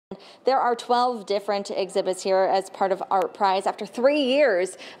there are 12 different exhibits here as part of ArtPrize after 3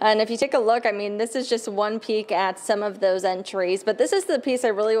 years. And if you take a look, I mean, this is just one peek at some of those entries, but this is the piece I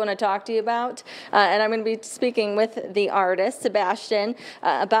really want to talk to you about. And I'm going to be speaking with the artist, Sebastian,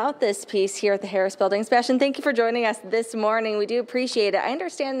 about this piece here at the Harris Building. Sebastian, thank you for joining us this morning. We do appreciate it. I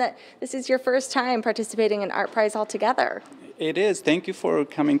understand that this is your first time participating in ArtPrize altogether. It is. Thank you for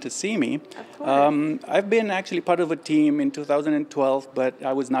coming to see me. Of course. I've been actually part of a team in 2012, but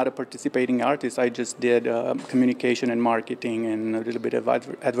I was not a participating artist. I just did communication and marketing and a little bit of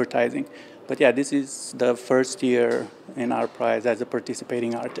advertising. But yeah, this is the first year in ArtPrize as a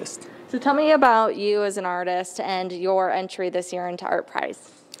participating artist. So tell me about you as an artist and your entry this year into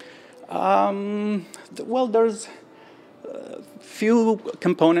ArtPrize. Well, there's few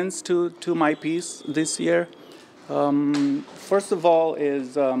components to my piece this year. First of all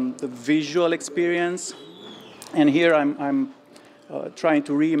is the visual experience, and here I'm trying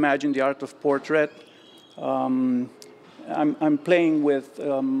to reimagine the art of portrait. I'm playing with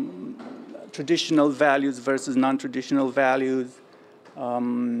traditional values versus non-traditional values,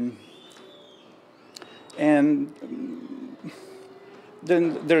 and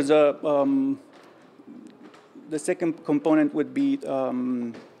then there's the second component would be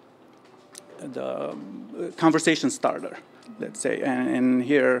the conversation starter, let's say. And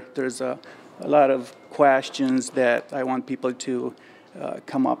here there's a lot of questions that I want people to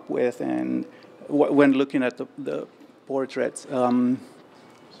come up with and when looking at the portraits.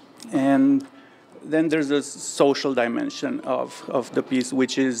 And then there's a social dimension of the piece,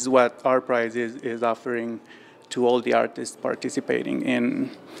 which is what ArtPrize is offering to all the artists participating in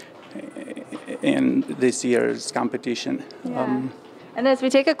this year's competition. Yeah. And as we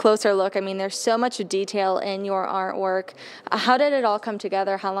take a closer look, I mean, there's so much detail in your artwork. How did it all come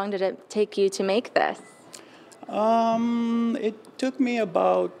together? How long did it take you to make this? It took me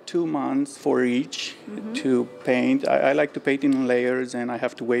about 2 months for each to paint. I like to paint in layers, and I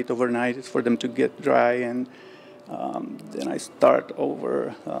have to wait overnight for them to get dry, and then I start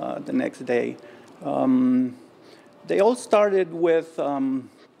over the next day. They all started with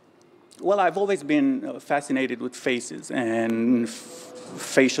well, I've always been fascinated with faces and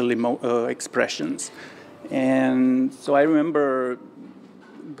facial expressions. And so I remember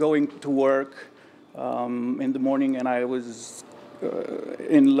going to work in the morning, and I was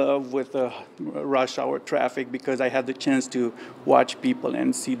in love with rush hour traffic because I had the chance to watch people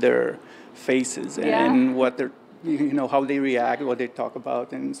and see their faces and what they're, how they react, what they talk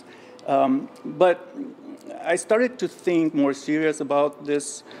about. And but I started to think more serious about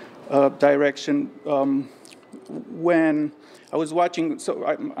this direction when I was watching. So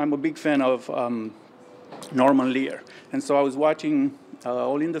I'm a big fan of Norman Lear, and so I was watching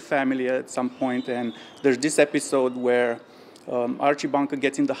All in the Family at some point, and there's this episode where Archie Bunker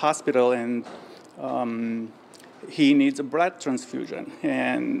gets in the hospital and he needs a blood transfusion,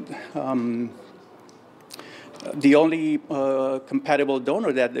 and the only compatible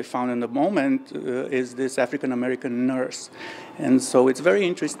donor that they found in the moment is this African-American nurse. And so it's very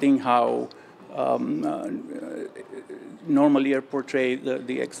interesting how Norman Lear portrayed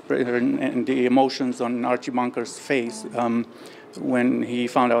the expression and the emotions on Archie Bunker's face when he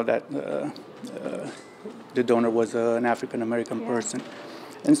found out that the donor was an African-American person.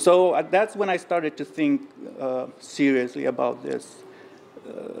 And so that's when I started to think seriously about this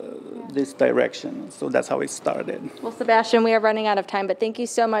direction. So that's how it started. Well, Sebastian, we are running out of time, but thank you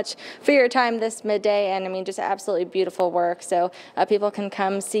so much for your time this midday, and I mean, just absolutely beautiful work. So people can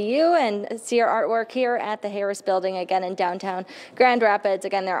come see you and see your artwork here at the Harris Building, again in downtown Grand Rapids.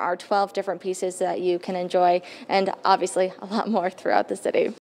 Again, there are 12 different pieces that you can enjoy, and obviously a lot more throughout the city.